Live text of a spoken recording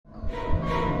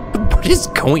What is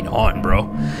going on, bro?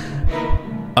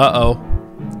 Uh-oh.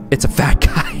 It's a fat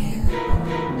guy.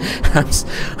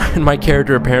 And my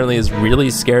character apparently is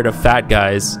really scared of fat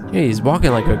guys. Yeah, he's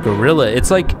walking like a gorilla. It's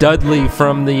like Dudley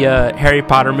from the Harry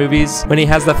Potter movies when he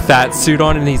has the fat suit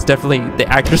on, and he's definitely, the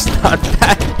actor's not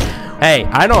fat. Hey,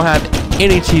 I don't have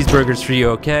any cheeseburgers for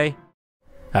you, okay?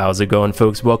 How's it going,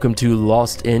 folks? Welcome to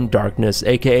Lost in Darkness,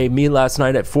 aka me last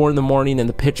night at 4 in the morning in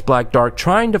the pitch black dark,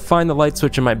 trying to find the light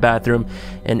switch in my bathroom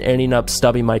and ending up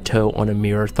stubbing my toe on a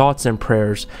mirror. Thoughts and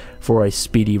prayers for a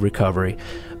speedy recovery.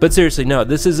 But seriously, no,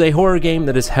 this is a horror game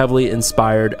that is heavily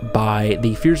inspired by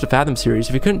the Fears to Fathom series,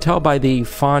 if you couldn't tell by the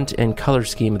font and color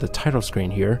scheme of the title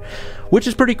screen here, which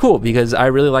is pretty cool because I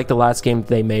really like the last game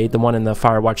they made, the one in the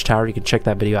Firewatch Tower. You can check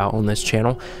that video out on this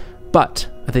channel. But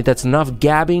I think that's enough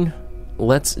gabbing.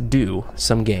 Let's do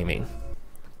some gaming.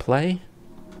 Play.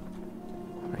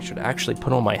 I should actually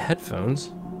put on my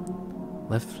headphones.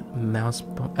 Left mouse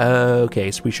button.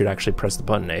 Okay, so we should actually press the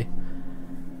button, eh?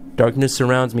 Darkness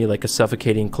surrounds me like a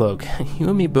suffocating cloak. You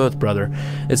and me both, brother.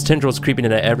 Its tendrils creeping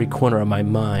into every corner of my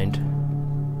mind.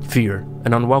 Fear,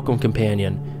 an unwelcome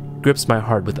companion, grips my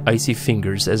heart with icy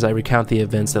fingers as I recount the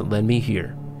events that led me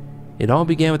here. It all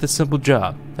began with a simple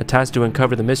job, a task to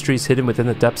uncover the mysteries hidden within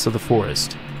the depths of the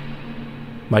forest.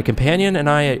 My companion and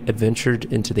I adventured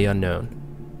into the unknown,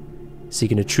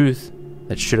 seeking a truth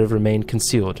that should have remained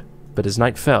concealed, but as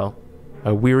night fell,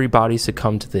 our weary bodies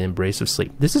succumbed to the embrace of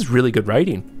sleep. This is really good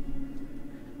writing.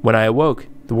 When I awoke,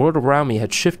 the world around me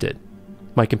had shifted.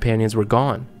 My companions were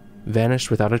gone,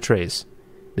 vanished without a trace,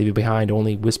 leaving behind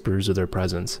only whispers of their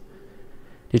presence.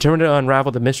 Determined to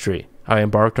unravel the mystery, I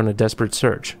embarked on a desperate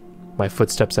search, my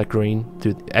footsteps echoing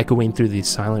through the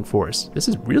silent forest. This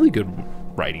is really good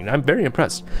writing. I'm very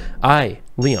impressed. I,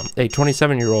 Liam, a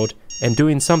 27-year-old, am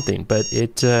doing something, but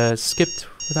it skipped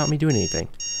without me doing anything.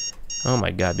 Oh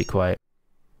my god, be quiet.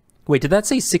 Wait, did that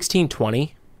say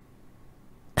 1620?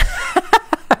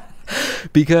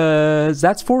 Because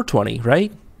that's 420,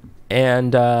 right?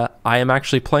 And I am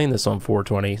actually playing this on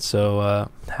 420, so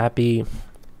happy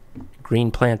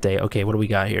Green Plant Day. Okay, what do we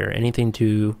got here? Anything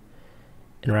to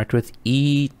interact with?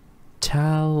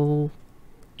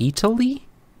 Italy?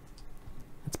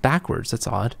 It's backwards, that's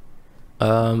odd.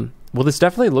 Well, this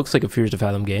definitely looks like a Fears to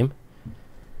Fathom game.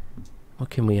 What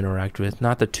can we interact with?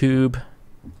 Not the tube.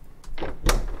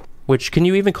 Which, can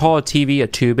you even call a TV a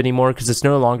tube anymore? Because it's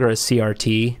no longer a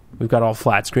CRT. We've got all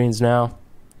flat screens now.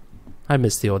 I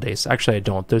miss the old days. Actually, I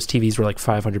don't. Those TVs were like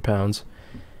 500 pounds.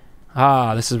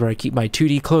 Ah, this is where I keep my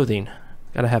 2D clothing.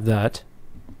 Gotta have that.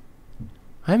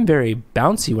 I'm very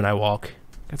bouncy when I walk.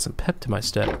 Got some pep to my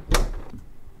step.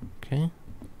 Okay.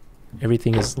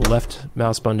 Everything is left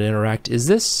mouse button to interact. Is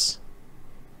this...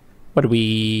 What, do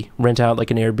we rent out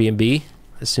like an Airbnb? I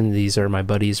assume these are my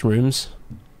buddy's rooms.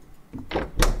 They're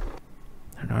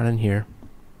not in here.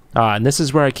 Ah, and this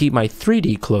is where I keep my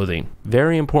 3D clothing.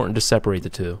 Very important to separate the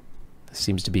two. This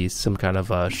seems to be some kind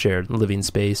of shared living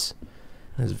space.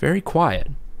 It's very quiet.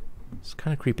 It's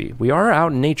kind of creepy. We are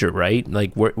out in nature, right?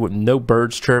 Like, no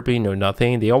birds chirping, no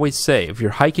nothing. They always say, if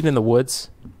you're hiking in the woods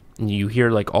and you hear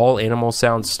like all animal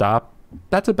sounds stop,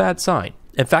 that's a bad sign.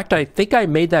 In fact, I think I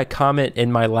made that comment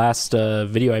in my last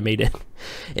video I made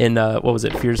in what was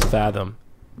it, Fears to Fathom.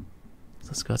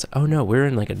 Let's go outside. Oh no, we're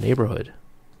in like a neighborhood.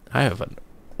 I have an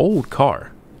old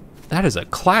car. That is a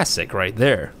classic right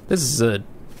there. This is a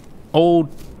old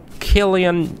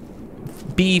Killian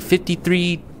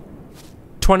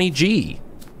B5320G.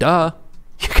 Duh.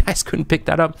 You guys couldn't pick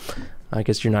that up. I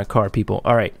guess you're not car people.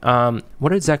 All right.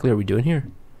 What exactly are we doing here?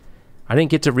 I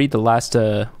didn't get to read the last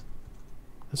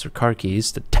those are car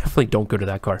keys that definitely don't go to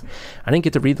that car. I didn't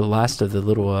get to read the last of the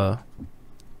little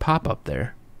pop-up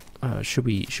there. Should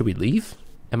we leave?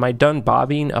 Am I done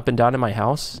bobbing up and down in my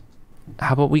house?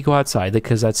 How about we go outside,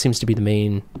 because that seems to be the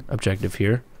main objective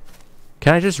here.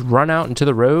 Can I just run out into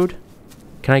the road?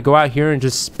 Can I go out here and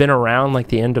just spin around like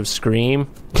the end of Scream?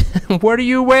 What are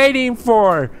you waiting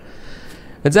for?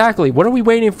 Exactly. What are we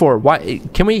waiting for? Why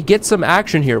can we get some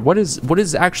action here? What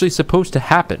is actually supposed to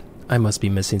happen? I must be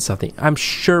missing something. I'm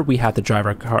sure we have to drive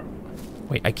our car.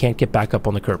 Wait, I can't get back up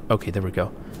on the curb. Okay, there we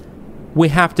go. We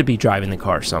have to be driving the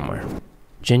car somewhere.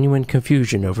 Genuine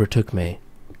confusion overtook me.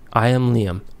 I am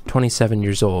Liam, 27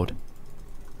 years old.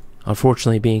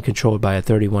 Unfortunately being controlled by a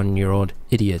 31-year-old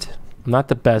idiot. I'm not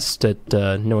the best at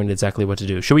knowing exactly what to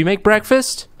do. Should we make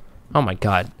breakfast? Oh my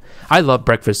god. I love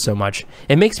breakfast so much.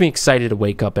 It makes me excited to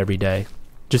wake up every day.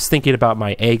 Just thinking about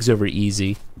my eggs over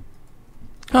easy.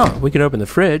 Oh, we can open the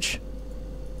fridge.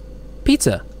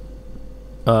 Pizza.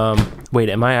 Wait,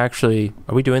 am I actually...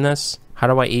 Are we doing this? How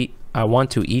do I eat? I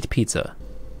want to eat pizza.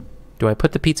 Do I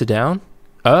put the pizza down?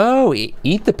 Oh,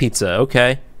 eat the pizza.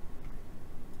 Okay.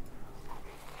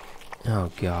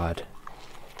 Oh, God.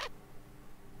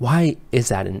 Why is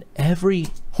that in every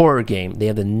horror game? They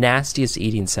have the nastiest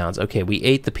eating sounds. Okay, we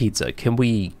ate the pizza. Can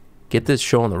we get this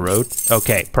show on the road?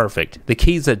 Okay, perfect. The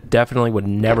keys that definitely would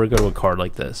never go to a car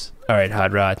like this. All right,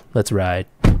 Hot Rod, let's ride.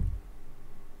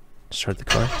 Start the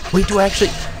car. Wait, do I actually...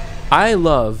 I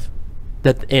love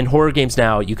that in horror games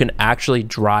now, you can actually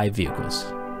drive vehicles.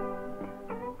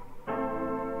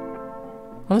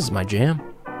 Oh, this is my jam.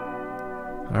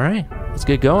 All right, let's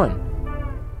get going.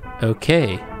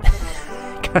 Okay.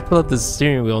 I love the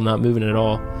steering wheel not moving at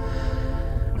all.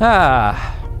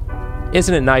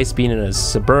 Isn't it nice being in a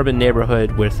suburban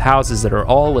neighborhood with houses that are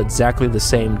all exactly the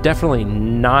same? Definitely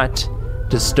not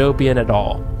dystopian at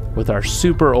all. With our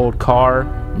super old car,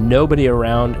 nobody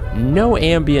around, no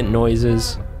ambient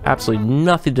noises, absolutely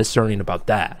nothing discerning about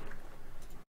that.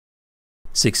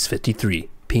 6:53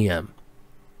 p.m.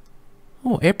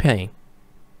 Oh, airplane.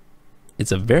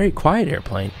 It's a very quiet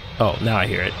airplane. Oh, now I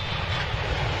hear it.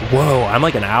 Whoa, I'm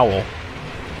like an owl.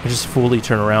 I just fully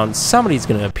turn around. Somebody's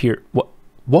gonna appear. What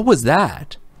was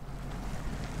that?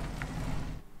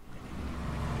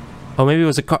 Oh, maybe it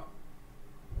was a car.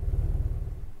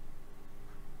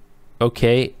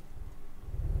 Okay.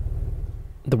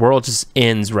 The world just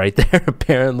ends right there,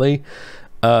 apparently.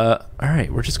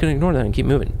 Alright, we're just gonna ignore that and keep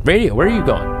moving. Radio, where are you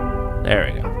going?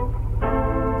 There we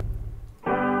go.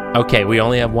 Okay, we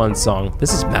only have one song.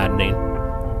 This is maddening.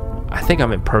 I think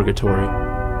I'm in purgatory.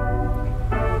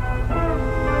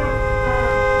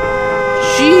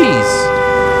 Jeez!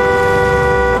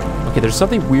 Okay, there's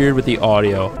something weird with the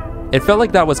audio. It felt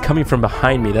like that was coming from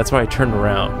behind me. That's why I turned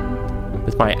around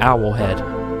with my owl head.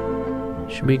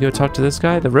 Should we go talk to this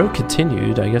guy? The road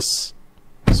continued. I guess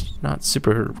it's not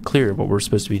super clear what we're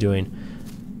supposed to be doing.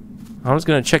 I was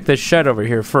going to check this shed over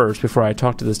here first before I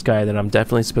talk to this guy that I'm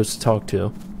definitely supposed to talk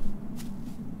to.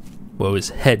 Whoa, his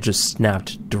head just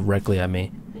snapped directly at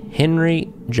me.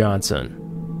 Henry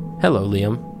Johnson. Hello,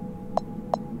 Liam.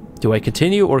 Do I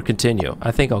continue or continue?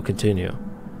 I think I'll continue.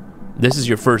 This is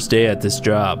your first day at this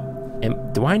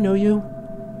job. Do I know you?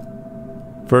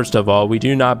 First of all, we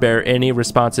do not bear any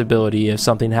responsibility if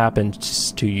something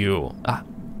happens to you.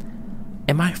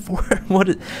 Am I for what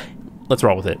is... Let's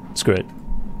roll with it. Screw it.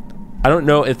 I don't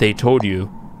know if they told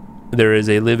you. There is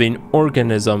a living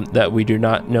organism that we do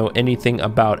not know anything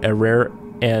about. A rare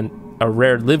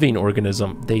living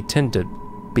organism. They tend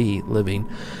to be living.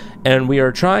 And we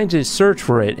are trying to search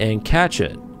for it and catch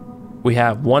it. We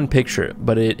have one picture,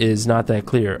 but it is not that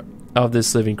clear, of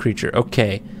this living creature.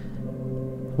 Okay.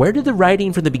 Where did the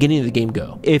writing from the beginning of the game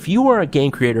go? If you are a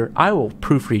game creator, I will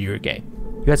proofread your game.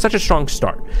 You had such a strong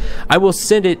start. I will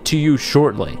send it to you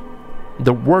shortly.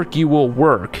 The work you will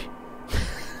work,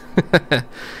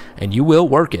 and you will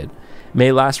work it,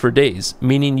 may last for days,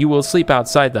 meaning you will sleep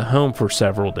outside the home for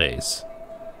several days.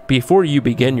 Before you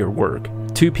begin your work,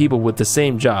 two people with the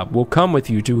same job will come with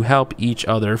you to help each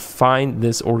other find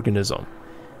this organism.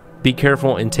 Be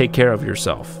careful and take care of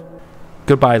yourself.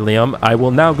 Goodbye, Liam. I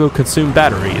will now go consume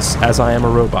batteries, as I am a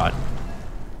robot.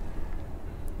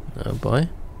 Oh boy.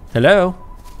 Hello.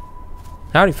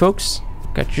 Howdy, folks.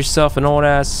 Got yourself an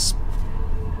old-ass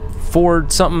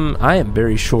Ford something. I am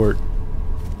very short.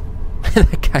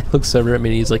 That guy looks over at me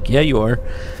and he's like, yeah, you are.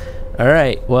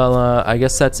 Alright, well, I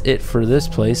guess that's it for this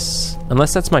place.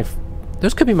 Unless that's my...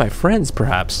 Those could be my friends,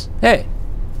 perhaps. Hey.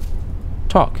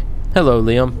 Talk. Hello,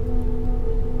 Liam.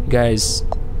 You guys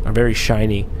are very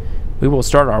shiny. We will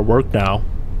start our work now.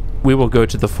 We will go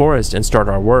to the forest and start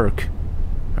our work.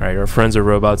 Alright, our friends are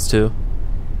robots too.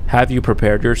 Have you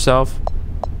prepared yourself?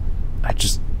 I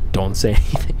just don't say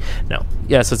anything. No.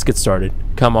 Yes, let's get started.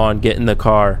 Come on, get in the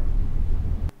car.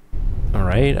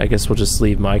 Alright, I guess we'll just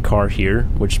leave my car here,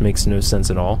 which makes no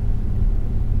sense at all.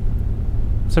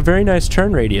 It's a very nice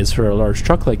turn radius for a large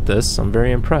truck like this. I'm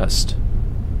very impressed.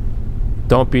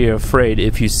 Don't be afraid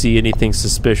if you see anything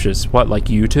suspicious. What, like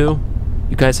you two?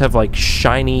 You guys have like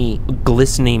shiny,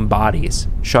 glistening bodies.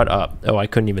 Shut up. Oh, I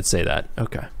couldn't even say that.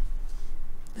 Okay.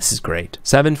 This is great.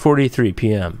 7:43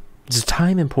 p.m. Is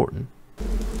time important?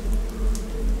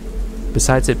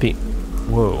 Besides it being...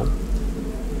 Whoa.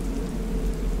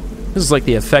 This is like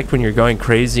the effect when you're going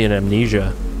crazy in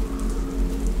Amnesia.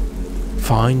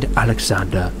 Find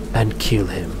Alexander and kill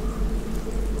him.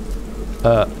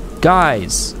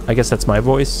 Guys. I guess that's my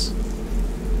voice.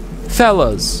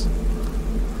 Fellas.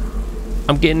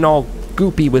 I'm getting all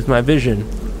goopy with my vision.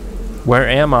 Where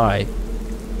am I?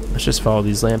 Let's just follow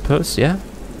these lampposts, yeah?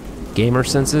 Gamer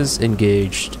senses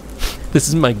engaged. This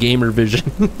is my gamer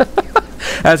vision.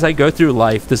 As I go through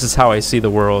life, this is how I see the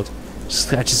world.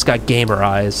 I just got gamer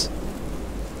eyes.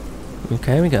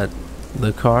 Okay, we got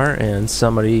the car and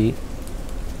somebody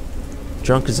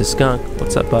drunk as a skunk.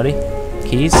 What's up, buddy?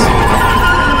 Keys?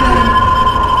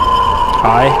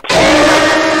 Hi.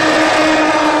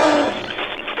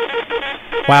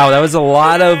 Wow, that was a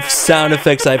lot of sound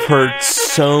effects I've heard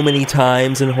so many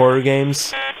times in horror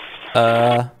games.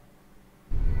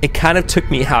 It kind of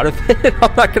took me out of it.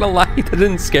 I'm not gonna lie, that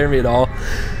didn't scare me at all.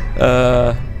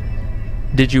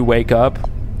 Did you wake up?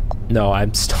 No,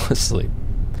 I'm still asleep.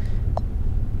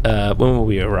 When will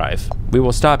we arrive? We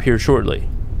will stop here shortly.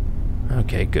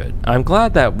 Okay, good. I'm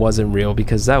glad that wasn't real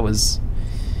because that was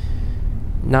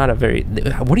not a very...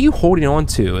 What are you holding on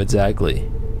to exactly?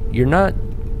 You're not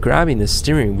grabbing the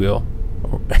steering wheel.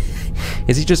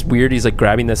 Is he just weird? He's like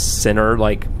grabbing the center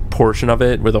like portion of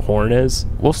it where the horn is.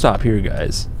 We'll stop here,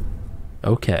 guys.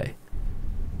 Okay.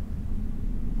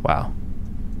 Wow.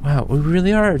 Wow, we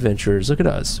really are adventurers. Look at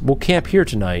us. We'll camp here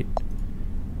tonight.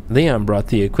 Leon brought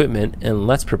the equipment and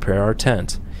let's prepare our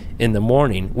tent. In the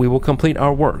morning, we will complete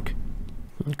our work.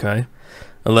 Okay.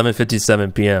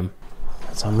 11:57 p.m.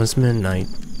 It's almost midnight.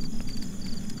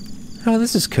 Oh,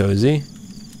 this is cozy.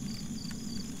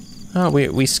 Oh,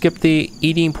 we skipped the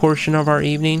eating portion of our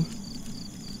evening.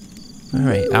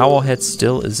 Alright, Owlhead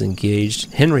still is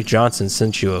engaged. Henry Johnson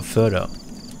sent you a photo.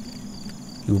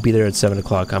 You will be there at 7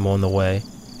 o'clock. I'm on the way.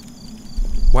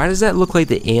 Why does that look like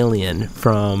the alien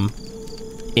from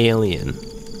Alien?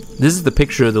 This is the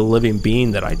picture of the living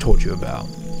being that I told you about.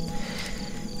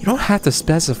 You don't have to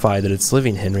specify that it's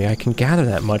living, Henry. I can gather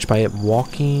that much by it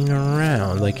walking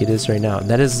around like it is right now.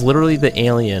 That is literally the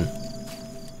alien.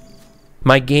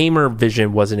 My gamer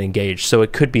vision wasn't engaged, so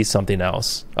it could be something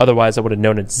else. Otherwise, I would have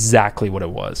known exactly what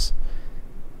it was.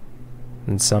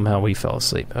 And somehow we fell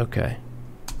asleep. Okay.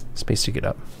 Space to get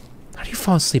up. How do you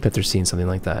fall asleep after seeing something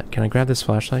like that? Can I grab this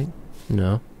flashlight?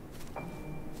 No.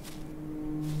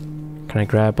 Can I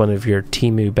grab one of your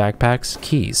Temu backpacks?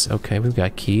 Keys. Okay, we've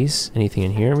got keys. Anything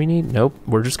in here we need? Nope.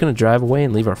 We're just going to drive away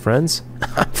and leave our friends?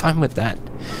 I'm fine with that.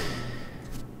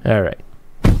 Alright.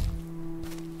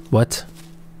 What?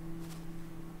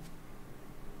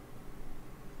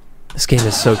 This game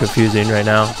is so confusing right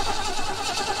now.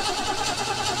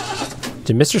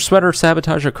 Did Mr. Sweater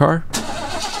sabotage your car?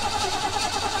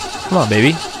 Come on,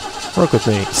 baby. Work with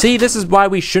me. See, this is why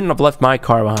we shouldn't have left my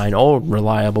car behind. Old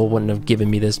Reliable wouldn't have given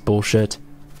me this bullshit.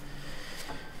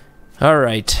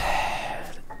 Alright.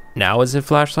 Now is it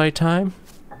flashlight time?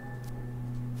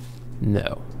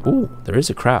 No. Ooh, there is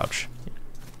a crouch.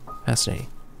 Fascinating.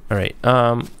 Alright,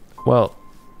 well,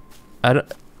 I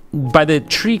don't... By the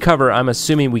tree cover, I'm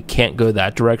assuming we can't go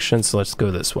that direction, so let's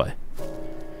go this way.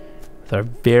 With our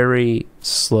very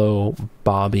slow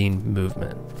bobbing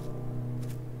movement.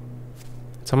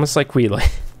 It's almost like we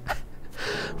like...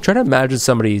 I'm trying to imagine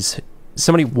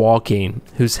somebody walking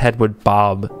whose head would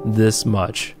bob this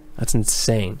much. That's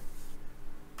insane.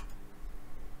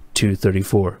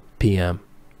 2:34 p.m.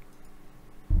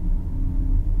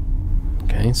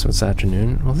 Okay, so it's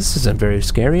afternoon. Well, this isn't very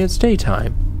scary. It's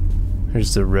daytime.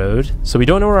 There's the road. So we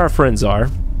don't know where our friends are.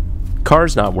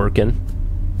 Car's not working.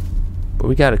 But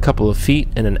we got a couple of feet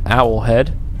and an owl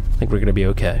head. I think we're going to be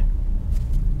okay.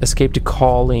 Escape to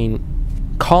calling...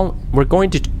 We're going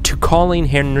to calling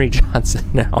Henry Johnson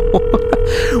now.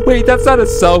 Wait, that's not a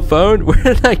cell phone? Where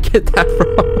did I get that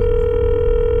from?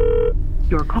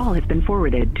 Your call has been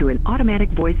forwarded to an automatic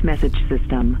voice message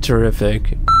system.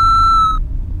 Terrific.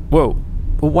 Whoa.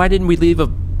 Well, why didn't we leave a...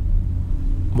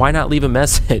 Why not leave a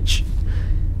message?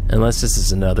 Unless this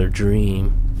is another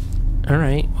dream.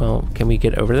 Alright, well, can we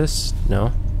get over this?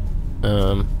 No.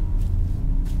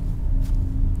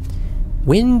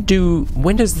 When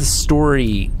does the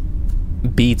story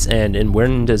beats end and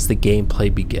when does the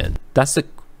gameplay begin? That's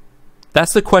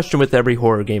the question with every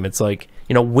horror game. It's like,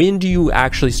 you know, when do you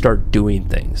actually start doing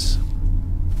things?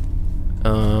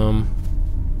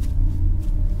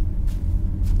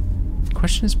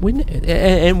 Question is when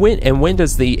when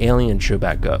does the alien show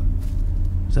back up?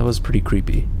 That was pretty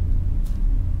creepy.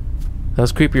 That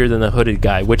was creepier than the hooded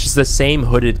guy, which is the same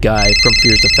hooded guy from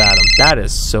Fears of Fathom. That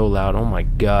is so loud. Oh my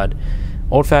god.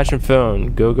 Old-fashioned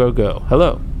phone. Go, go, go.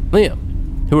 Hello.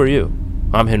 Liam. Who are you?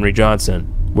 I'm Henry Johnson.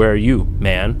 Where are you,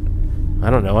 man? I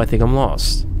don't know. I think I'm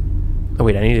lost. Oh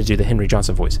wait, I need to do the Henry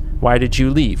Johnson voice. Why did you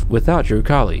leave without your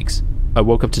colleagues? I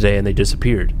woke up today and they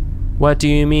disappeared. What do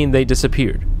you mean they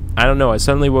disappeared? I don't know. I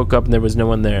suddenly woke up and there was no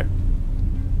one there.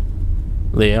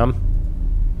 Liam.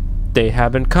 They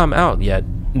haven't come out yet.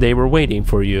 They were waiting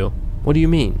for you. What do you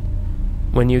mean?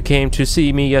 When you came to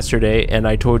see me yesterday and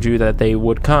I told you that they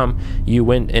would come, you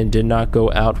went and did not go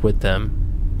out with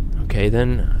them. Okay,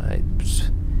 then.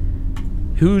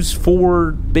 Whose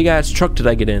Ford big-ass truck did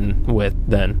I get in with,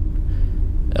 then?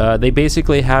 They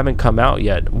basically haven't come out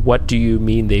yet. What do you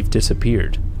mean they've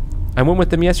disappeared? I went with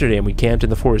them yesterday and we camped in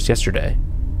the forest yesterday.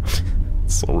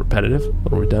 It's a little repetitive, a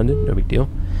little redundant, no big deal.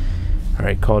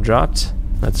 Alright, call dropped.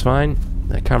 That's fine.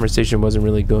 That conversation wasn't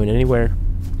really going anywhere.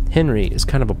 Henry is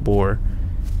kind of a bore.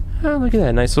 Oh, look at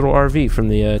that, nice little RV from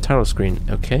the title screen.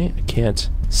 Okay, I can't.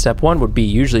 Step one would be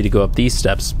usually to go up these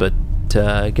steps, but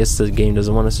I guess the game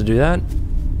doesn't want us to do that.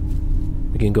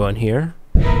 We can go in here.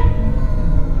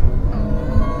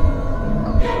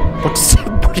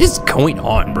 What is going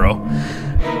on, bro?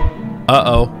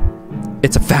 Uh-oh.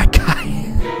 It's a fat guy.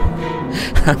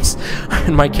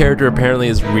 And my character apparently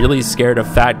is really scared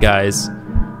of fat guys.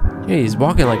 Yeah, he's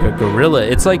walking like a gorilla.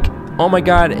 It's like, oh my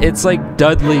god, it's like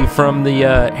Dudley from the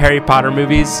Harry Potter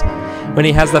movies when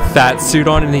he has the fat suit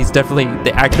on, and he's definitely,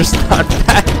 the actor's not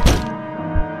fat.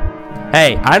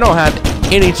 Hey, I don't have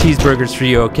any cheeseburgers for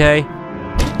you, okay?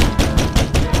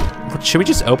 Should we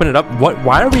just open it up? What?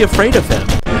 Why are we afraid of him?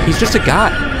 He's just a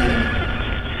guy.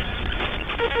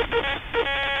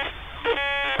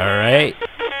 Alright.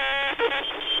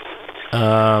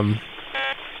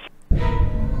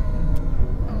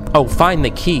 Oh, find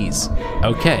the keys.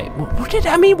 Okay.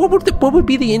 What would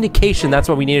be the indication that's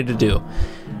what we needed to do?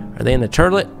 Are they in the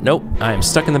toilet? Nope. I am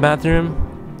stuck in the bathroom.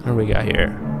 What do we got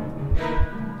here?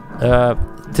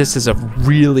 This is a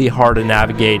really hard to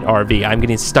navigate RV. I'm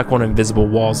getting stuck on invisible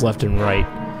walls left and right.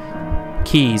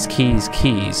 Keys, keys,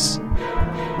 keys.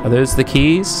 Are those the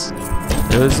keys?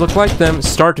 Those look like them.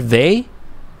 Start they?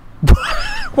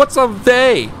 What's a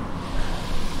they?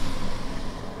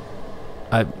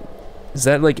 Is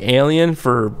that like alien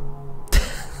for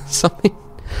something?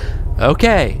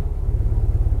 Okay.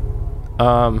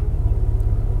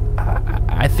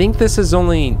 I think this is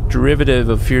only derivative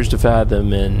of Fears to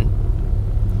Fathom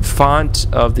and font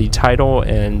of the title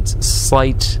and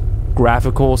slight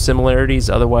graphical similarities.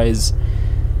 Otherwise,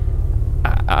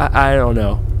 I don't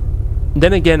know.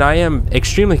 Then again, I am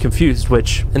extremely confused,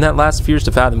 which in that last Fears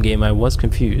to Fathom game I was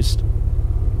confused.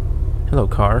 Hello,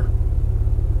 car.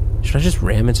 Should I just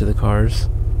ram into the cars?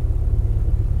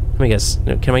 Let me guess.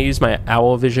 Can I use my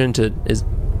owl vision to...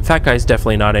 Fat guy's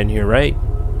definitely not in here, right?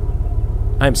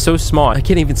 I'm so small, I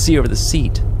can't even see over the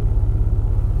seat.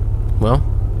 Well,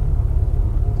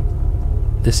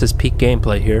 this is peak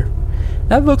gameplay here.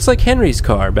 That looks like Henry's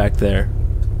car back there.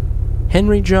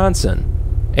 Henry Johnson.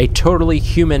 A totally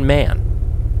human man.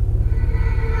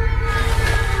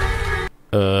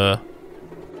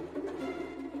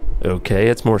 Okay,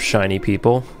 it's more shiny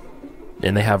people.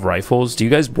 And they have rifles. Do you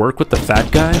guys work with the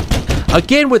fat guy?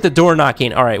 Again with the door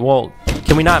knocking. Alright, well,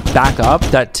 can we not back up?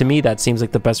 That, to me, that seems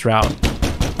like the best route.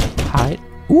 Hide.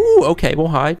 Ooh, okay, we'll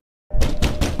hide.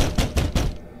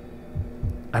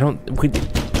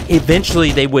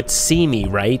 Eventually they would see me,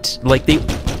 right? Like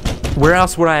where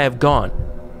else would I have gone?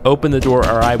 Open the door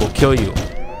or I will kill you.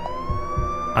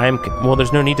 Well,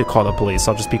 there's no need to call the police.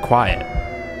 I'll just be quiet.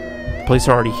 The police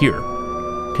are already here.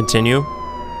 Continue.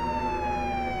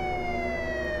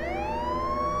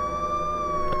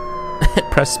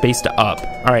 Press space to up.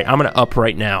 Alright, I'm gonna up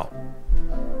right now.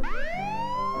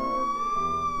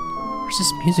 Where's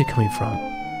this music coming from?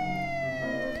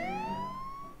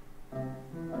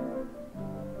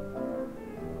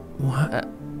 What?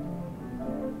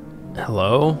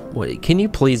 Hello? Wait, can you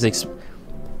please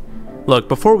look,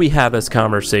 before we have this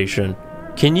conversation,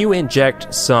 can you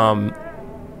inject some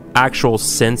actual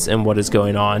sense in what is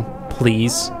going on?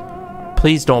 Please?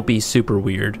 Please don't be super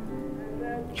weird.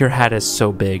 Your hat is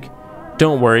so big.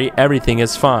 Don't worry, everything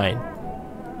is fine.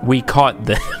 We caught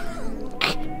them.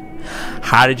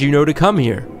 How did you know to come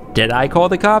here? Did I call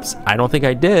the cops? I don't think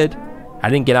I did. I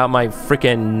didn't get out my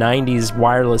freaking 90s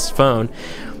wireless phone.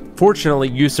 Fortunately,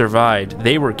 you survived.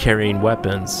 They were carrying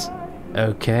weapons.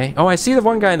 Okay. Oh, I see the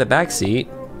one guy in the back seat.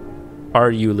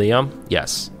 Are you Liam?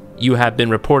 Yes. You have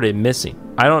been reported missing.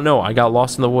 I don't know. I got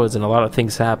lost in the woods and a lot of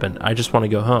things happened. I just want to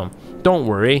go home. Don't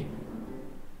worry.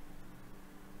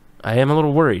 I am a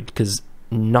little worried because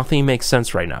nothing makes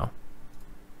sense right now.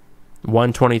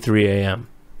 1:23 a.m.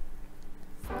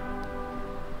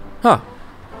 Huh.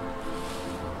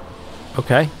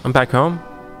 Okay, I'm back home.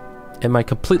 In my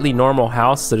completely normal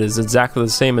house that is exactly the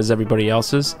same as everybody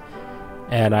else's.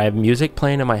 And I have music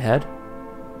playing in my head.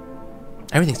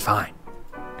 Everything's fine.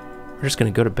 We're just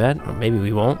gonna go to bed, or maybe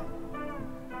we won't.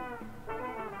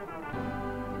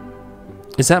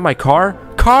 Is that my car?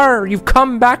 Car, you've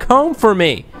come back home for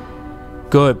me.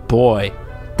 Good boy.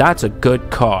 That's a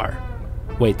good car.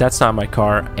 Wait, that's not my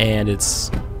car, and it's...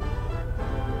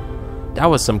 That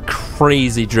was some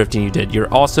crazy drifting you did.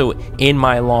 You're also in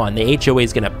my lawn. The HOA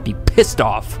is gonna be pissed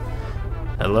off.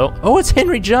 Hello? Oh, it's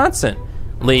Henry Johnson.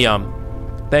 Liam,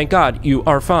 Thank God you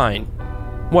are fine.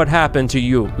 What happened to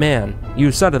you, man?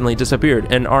 You suddenly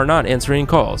disappeared and are not answering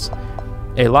calls.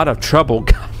 A lot of trouble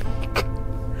got me.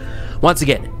 Once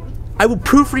again, I will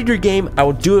proofread your game. I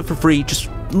will do it for free. Just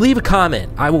leave a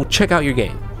comment. I will check out your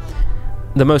game.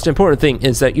 The most important thing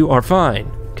is that you are fine.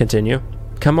 Continue.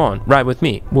 Come on, ride with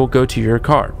me. We'll go to your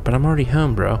car. But I'm already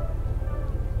home, bro.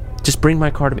 Just bring my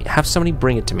car to me. Have somebody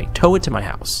bring it to me. Tow it to my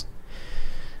house.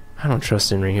 I don't trust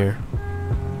Henry here.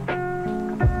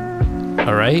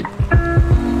 Alright.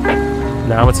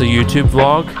 Now it's a YouTube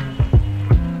vlog.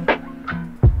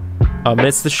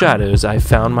 Amidst the shadows, I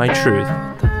found my truth.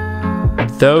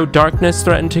 Though darkness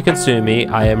threatened to consume me,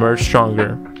 I emerged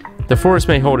stronger. The forest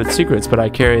may hold its secrets, but I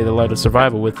carry the light of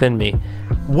survival within me.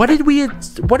 What did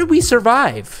we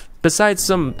survive? Besides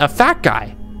a fat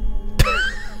guy.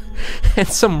 And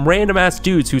some random ass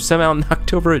dudes who somehow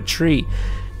knocked over a tree.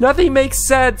 Nothing makes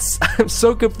sense. I'm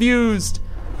so confused.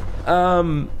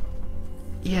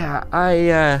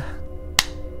 Yeah,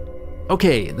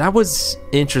 okay, that was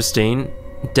interesting.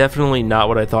 Definitely not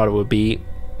what I thought it would be.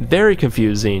 Very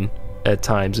confusing at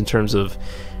times in terms of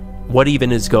what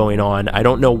even is going on. I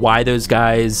don't know why those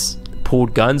guys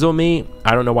pulled guns on me.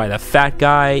 I don't know why the fat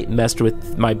guy messed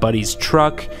with my buddy's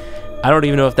truck. I don't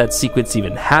even know if that sequence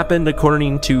even happened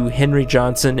according to Henry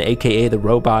Johnson, aka the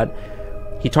robot.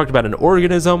 He talked about an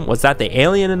organism. Was that the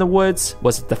alien in the woods?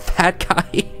 Was it the fat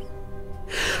guy?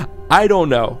 I don't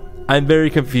know. I'm very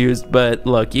confused, but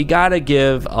look, you gotta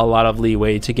give a lot of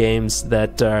leeway to games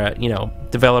that,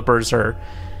 developers are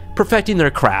perfecting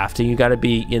their craft, and you gotta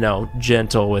be,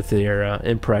 gentle with your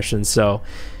impressions. So,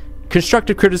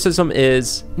 constructive criticism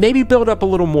is maybe build up a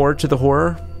little more to the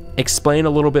horror, explain a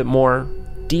little bit more.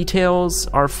 Details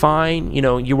are fine.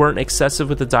 You weren't excessive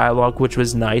with the dialogue, which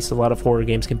was nice. A lot of horror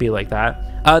games can be like that.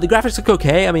 The graphics look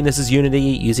okay. I mean, this is Unity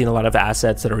using a lot of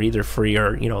assets that are either free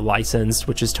or, licensed,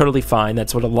 which is totally fine.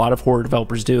 That's what a lot of horror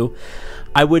developers do.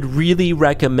 I would really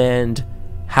recommend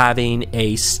having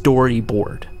a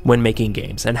storyboard when making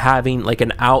games and having like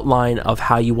an outline of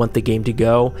how you want the game to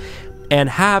go, and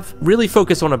have really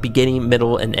focus on a beginning,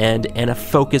 middle, and end, and a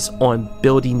focus on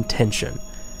building tension.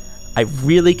 I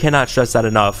really cannot stress that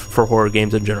enough for horror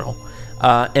games in general.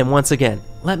 And once again,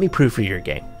 let me proofread your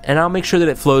game, and I'll make sure that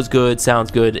it flows good, sounds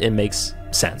good, and makes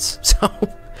sense. So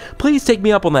please take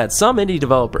me up on that. Some indie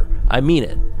developer. I mean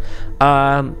it.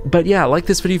 But yeah, like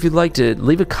this video if you liked it.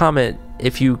 Leave a comment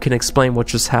if you can explain what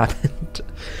just happened.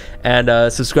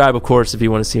 And subscribe, of course, if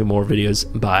you want to see more videos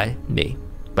by me.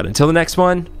 But until the next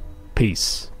one,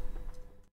 peace.